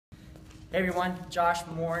Hey everyone, Josh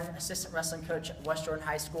Moore, assistant wrestling coach at West Jordan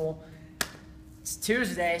High School. It's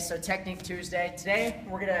Tuesday, so Technique Tuesday. Today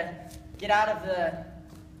we're gonna get out of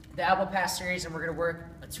the elbow pass series and we're gonna work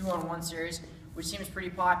a 2-on-1 series, which seems pretty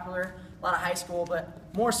popular. A lot of high school,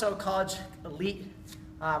 but more so college elite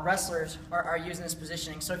wrestlers are using this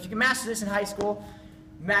positioning. So if you can master this in high school,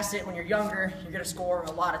 master it when you're younger, you're gonna score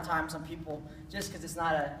a lot of times on people just because it's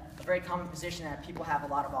not a very common position that people have a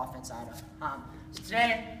lot of offense out of. So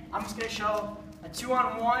today, I'm just going to show a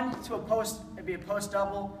 2-on-1 to a post. It'd be a post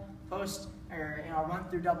double, or run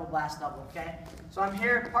through double, blast double, okay? So I'm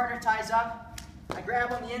here, partner ties up. I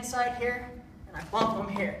grab on the inside here, and I bump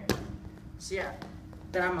him here. So yeah,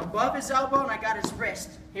 then I'm above his elbow, and I got his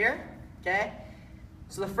wrist here, okay?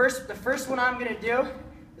 So the first one I'm going to do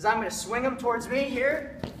is I'm going to swing him towards me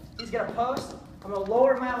here. He's going to post. I'm going to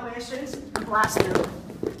lower my elevations and blast through.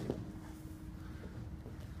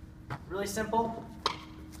 Really simple.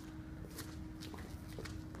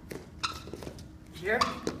 Here,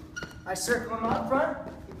 I circle him up front,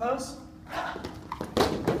 he posts.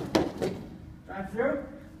 Drive through.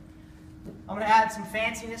 I'm going to add some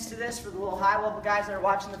fanciness to this for the little high-level guys that are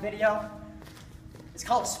watching the video. It's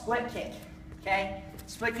called a split kick, okay?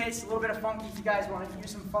 Split kick's a little bit of funky if you guys want to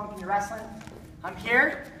use some funk in your wrestling. I'm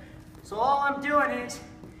here, so all I'm doing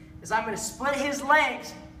is I'm going to split his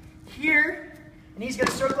legs here, and he's going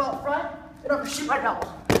to circle up front, and I'm going to shoot my double.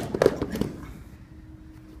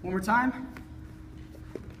 One more time.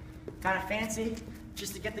 Kind of fancy,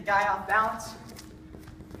 just to get the guy off balance.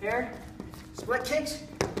 Here, split kicks.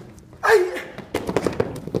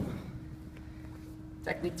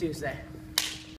 Technique Tuesday.